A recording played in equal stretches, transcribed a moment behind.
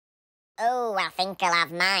Oh, I think I'll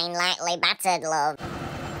have mine lightly battered, love.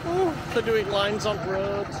 Oh, they're doing lines on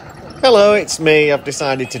roads. Hello, it's me. I've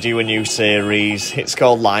decided to do a new series. It's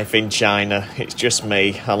called Life in China. It's just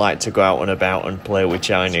me. I like to go out and about and play with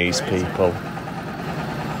Chinese people.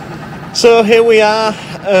 So here we are,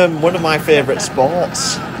 one of my favourite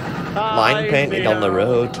sports. Line painting on the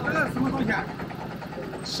road.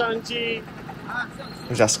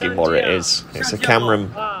 He's asking what it is. It's a camera.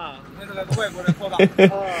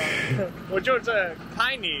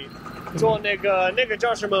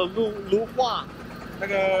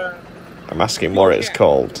 I'm asking what it's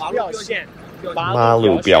called.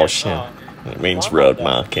 Malu Biaoxian. It means road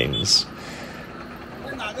markings.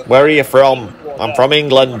 Where are you from? I'm from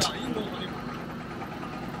England.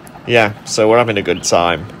 Yeah, so we're having a good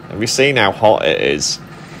time. Have you seen how hot it is?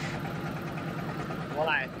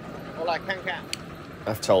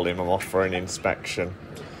 I've told him I'm off for an inspection.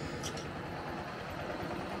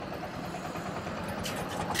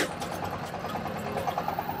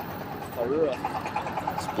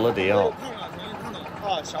 It's bloody hot.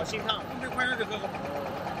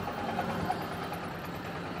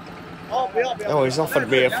 Oh, he's offered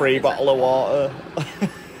me a free bottle of water.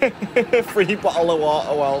 A free bottle of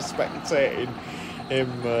water while spectating him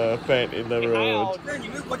painting the road.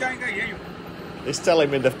 He's telling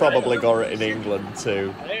me they've probably got it in England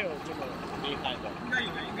too.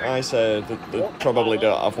 I said they probably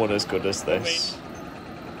don't have one as good as this.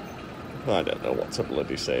 I don't know what to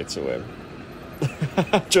bloody say to him.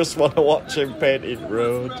 I just want to watch him painting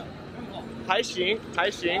road. He's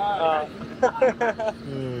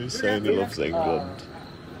saying he loves England.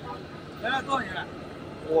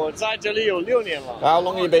 How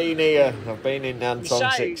long have you been here? I've been in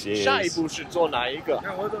Nantong 6 years. Yeah,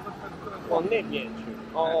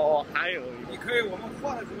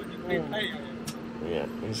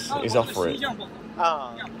 he's offering.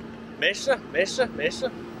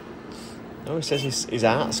 Oh, he says his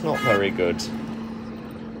art's not very good.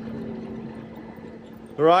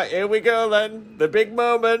 Right, here we go then. The big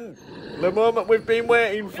moment. The moment we've been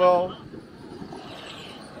waiting for.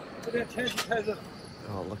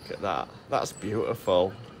 Oh, look at that. That's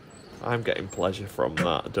beautiful. I'm getting pleasure from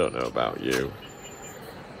that. I don't know about you.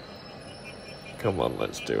 Come on,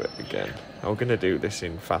 let's do it again. I'm going to do this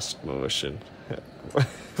in fast motion.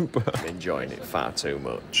 But I'm enjoying it far too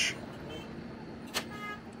much.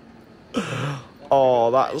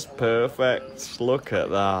 Oh, that's perfect. Look at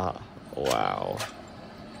that. Wow.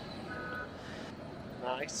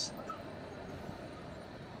 Nice.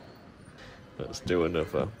 Let's do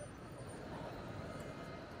another.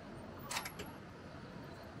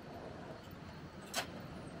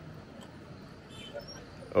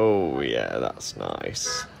 Oh yeah, that's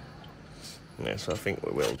nice. Yeah, so I think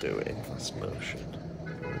we will do it in fast motion.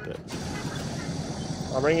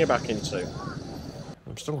 I'll bring you back in too.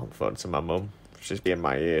 I'm still on the phone to my mum. She's in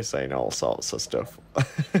my ear saying all sorts of stuff.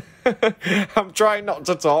 I'm trying not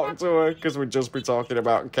to talk to her because we'd just be talking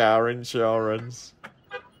about car insurance.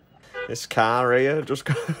 This car here, just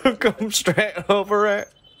come straight over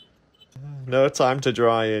it. No time to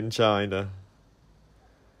dry in China.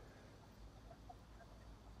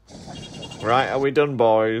 Right, are we done,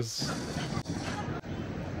 boys?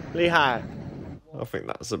 厉害。 I think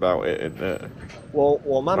that's about it, isn't it?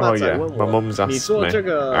 我妈妈在问 my 我， mum's 你 asked 做 me 这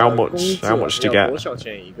个 how 工 much 作 to 要 get 多少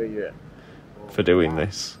钱一个月？ for doing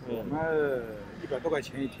this. 我们100多块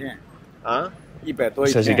钱一天。啊？100多 He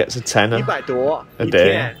一 says he 天。 gets a tenner 100多 a 一 day.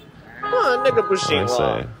 天。哇，那个不行 I 了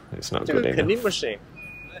say，it's not 这 good 个肯定 enough. 不行。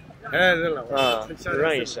哎，对了，啊，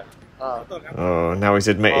让一下啊。 Oh, now he's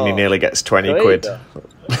admitting he nearly gets 20 可以 quid. 的。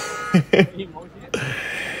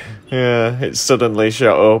Yeah, it suddenly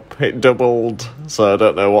shot up. It doubled, so I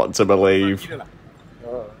don't know what to believe.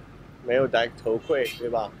 没有戴头盔，对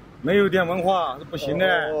吧？没有点文化是不行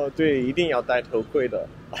的。哦，对，一定要戴头盔的。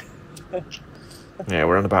 Yeah,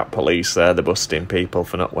 we're on about police there. They're busting people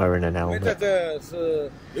for not wearing an 因为 helmet. 这是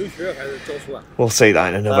留学还是教书啊？ We'll see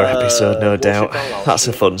that in another episode, no doubt. That's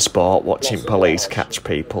a fun sport, watching police catch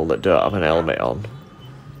people that don't have an helmet on.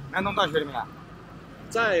 南通大学里面啊？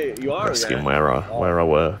 在幼儿 Asking 园。 where I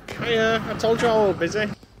work. Yeah, I told you I was busy.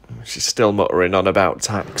 She's still muttering on about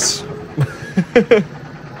tax.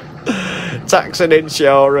 Tax and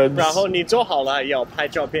insurance. 然后你做好了要拍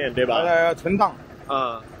照片，对吧？存档。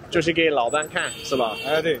啊，就是给老板看，是吧？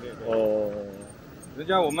哎，对对对。哦。人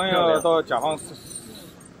家我们要到甲方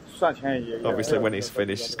算钱也。Obviously, when he's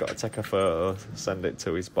finished, he's got to take a photo, send it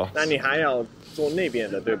to his boss. 那你还要做那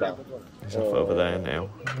边的，对吧？ He's off over there now.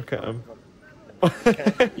 Look at him.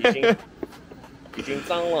 已经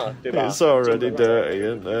脏了，对吧？ It's already dirty,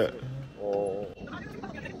 isn't it? 哦。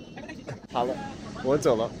好了。我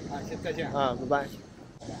走了。再见。啊，拜拜。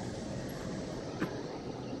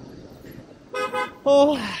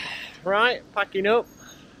Oh, right, packing up.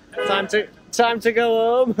 Time to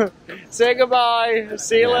go home. Say goodbye.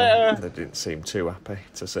 See you later. They didn't seem too happy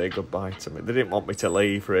to say goodbye to me. They didn't want me to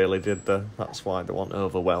leave, really, did they? That's why they weren't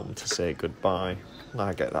overwhelmed to say goodbye.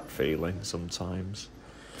 I get that feeling sometimes.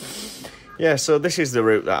 Yeah, so this is the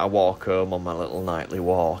route that I walk home on my little nightly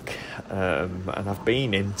walk. And I've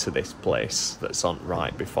been into this place that's on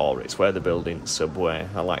right before. It's where they're building Subway.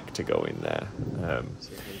 I like to go in there.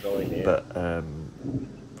 But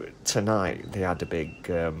tonight they had a big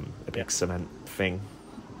cement thing.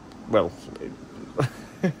 Well,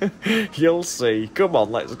 you'll see. Come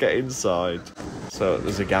on, let's get inside. So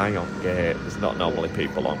there's a guy on gate. There's not normally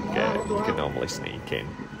people on gate. You can normally sneak in.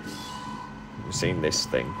 You've seen this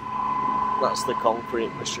thing. That's the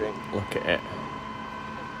concrete machine. Look at it.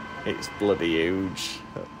 It's bloody huge.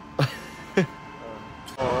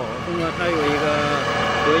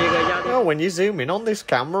 Oh, when you zoom in on this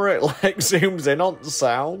camera, it like zooms in on the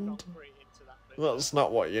sound. That's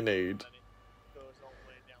not what you need.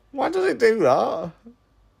 Why does it do that?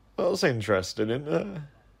 That's interesting, isn't it?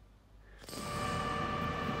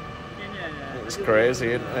 It's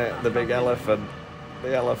crazy, isn't it? The big elephant.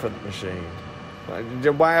 The elephant machine.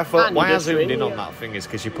 Why I zoomed in on that thing is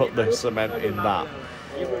because you put the cement in that.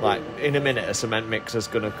 Like, in a minute a cement mixer's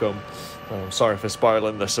gonna come. Oh, sorry for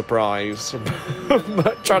spoiling the surprise.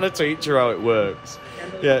 But trying to teach you how it works.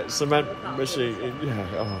 Yeah, cement machine. Yeah,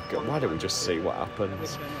 oh God, why don't we just see what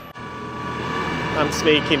happens? I'm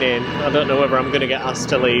sneaking in. I don't know whether I'm going to get asked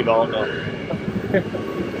to leave or not.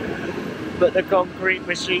 But the concrete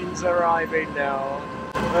machine's arriving now.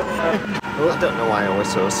 Well, I don't know why I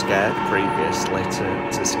was so scared previously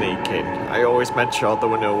to sneak in. I always made sure there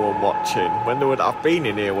were no one watching. I've been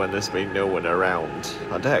in here when there's been no one around.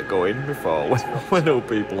 I dare go in before when no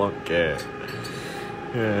people on gate.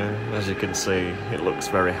 Yeah, as you can see, it looks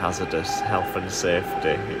very hazardous, health and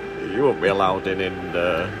safety. You won't be allowed in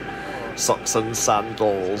socks and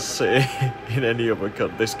sandals in any other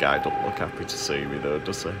country. This guy don't look happy to see me though,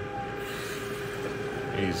 does he?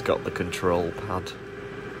 He's got the control pad.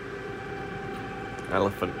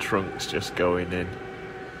 Elephant trunks just going in.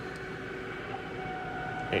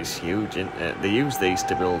 It's huge, isn't it? They use these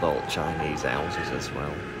to build old Chinese houses as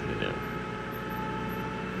well, you know.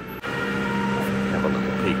 Have a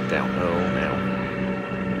little peek down the hole now.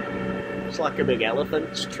 It's like a big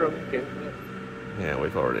elephant's trunk, isn't it? Yeah,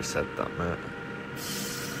 we've already said that, mate.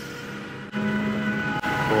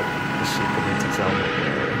 But is she coming to tell me?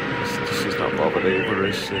 She's not bothered either,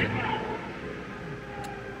 is she?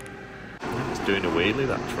 It's doing a wheelie,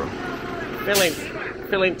 that truck.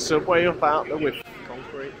 Filling Subway up out there with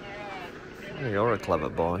concrete. Oh, you're a clever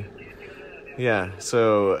boy. Yeah,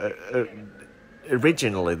 so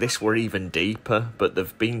originally this were even deeper, but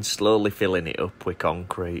they've been slowly filling it up with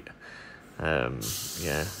concrete.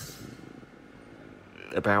 Yeah.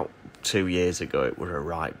 About 2 years ago, it were a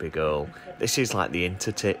right big hole. This is like the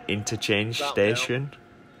interchange station,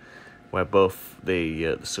 where both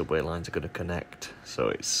the subway lines are going to connect. So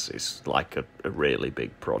it's like a really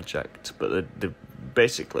big project. But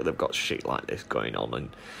basically they've got shit like this going on, and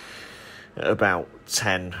about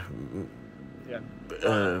 10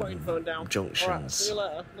 junctions. Right, see you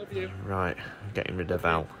later. Love you. Right, I'm getting rid of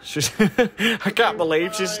Al. I can't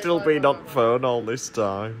believe she's still been on the phone all this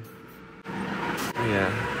time.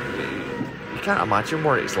 Yeah, you can't imagine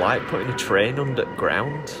what it's like putting a train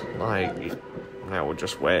underground. Like, now we're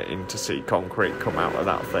just waiting to see concrete come out of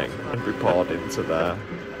that thing and be poured into there.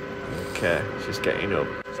 Okay, she's getting up.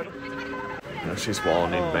 Now she's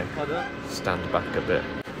warning me. Stand back a bit.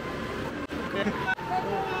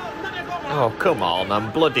 Oh, come on,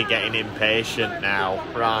 I'm bloody getting impatient now.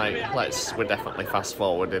 Right, we're definitely fast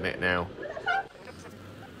forwarding it now.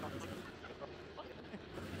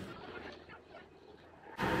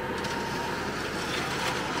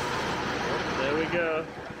 There we go.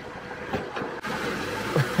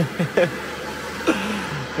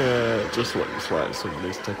 Yeah, it just looks like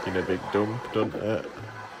somebody's taking a big dump, doesn't it?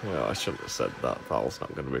 Yeah, I shouldn't have said that. Val's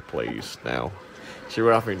not going to be pleased now. She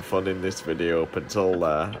were having fun in this video up until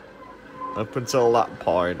that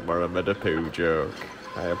point where I made a poo joke.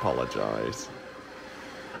 I apologise.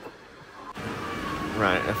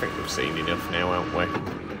 Right, I think we've seen enough now, haven't we?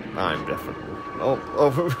 I'm definitely... Oh,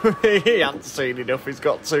 he hasn't seen enough. He's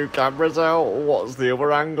got 2 cameras out. What's the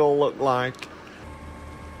other angle look like?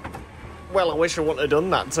 Well, I wish I wouldn't have done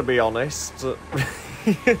that, to be honest.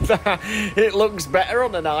 It looks better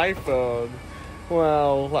on an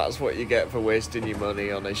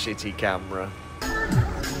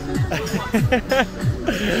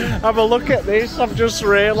Have a look at this, I've just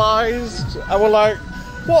realised. I was like,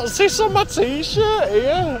 what's this on my t-shirt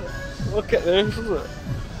here? Look at this.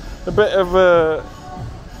 A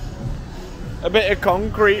bit of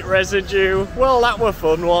concrete residue. Well, that were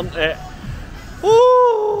fun, wasn't it?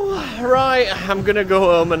 Ooh, right, I'm gonna go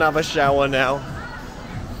home and have a shower now.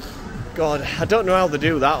 God, I don't know how to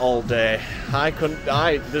do that all day.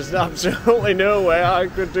 There's absolutely no way I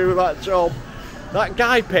could do that job. That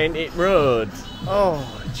guy painted road.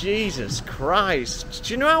 Oh, Jesus Christ.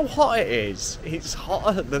 Do you know how hot it is? It's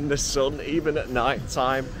hotter than the sun, even at night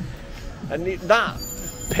time. And that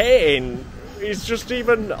paint is just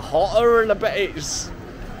even hotter, and I bet it's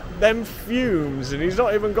them fumes, and he's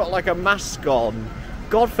not even got like a mask on.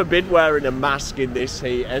 God forbid wearing a mask in this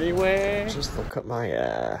heat anyway. Just look at my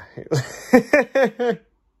hair.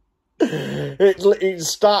 It's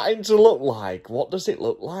starting to look like, what does it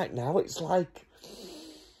look like now? It's like,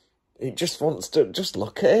 it just wants to, just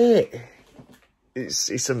look at it.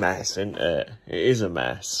 It's a mess, isn't it? It is a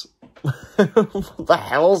mess. What the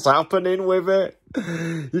hell's happening with it?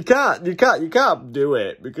 You can't do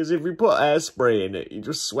it, because if you put hairspray in it, you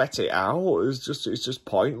just sweat it out. It's just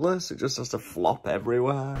pointless. It just has to flop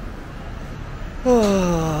everywhere.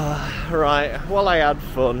 Right, well, I had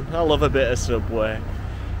fun. I love a bit of Subway.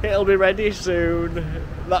 It'll be ready soon.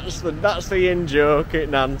 That's the in-joke at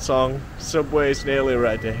Nantong. Subway's nearly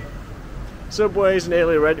ready. Subway's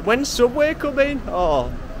nearly ready. When's Subway coming?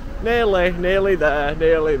 Oh, nearly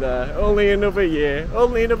there. Only another year.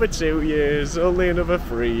 Only another 2 years. Only another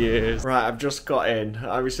 3 years. Right, I've just got in.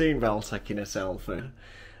 I was seeing Val taking a selfie.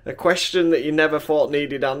 A question that you never thought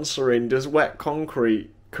needed answering. Does wet concrete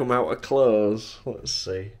come out of clothes? Let's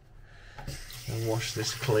see. I'll wash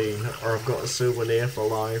this clean, or I've got a souvenir for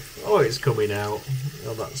life. Oh, it's coming out.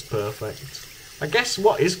 Oh, that's perfect. I guess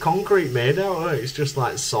what is concrete made out of? It's just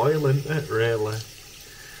like soil, isn't it, really?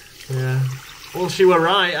 Yeah. Well, she were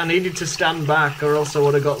right. I needed to stand back, or else I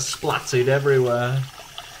would have got splattered everywhere.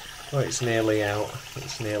 Oh, it's nearly out.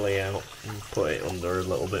 It's nearly out. Put it under a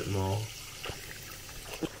little bit more.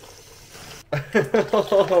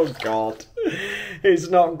 Oh, God. It's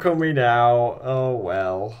not coming out. Oh,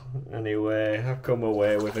 well. Anyway, I've come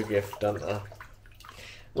away with a gift, haven't I?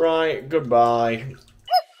 Right, goodbye.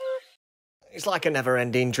 It's like a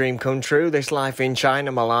never-ending dream come true, this life in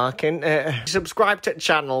China malarking. Subscribe to the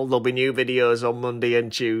channel, there'll be new videos on Monday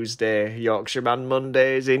and Tuesday. Yorkshireman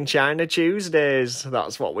Mondays in China Tuesdays,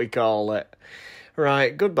 that's what we call it.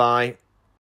 Right, goodbye.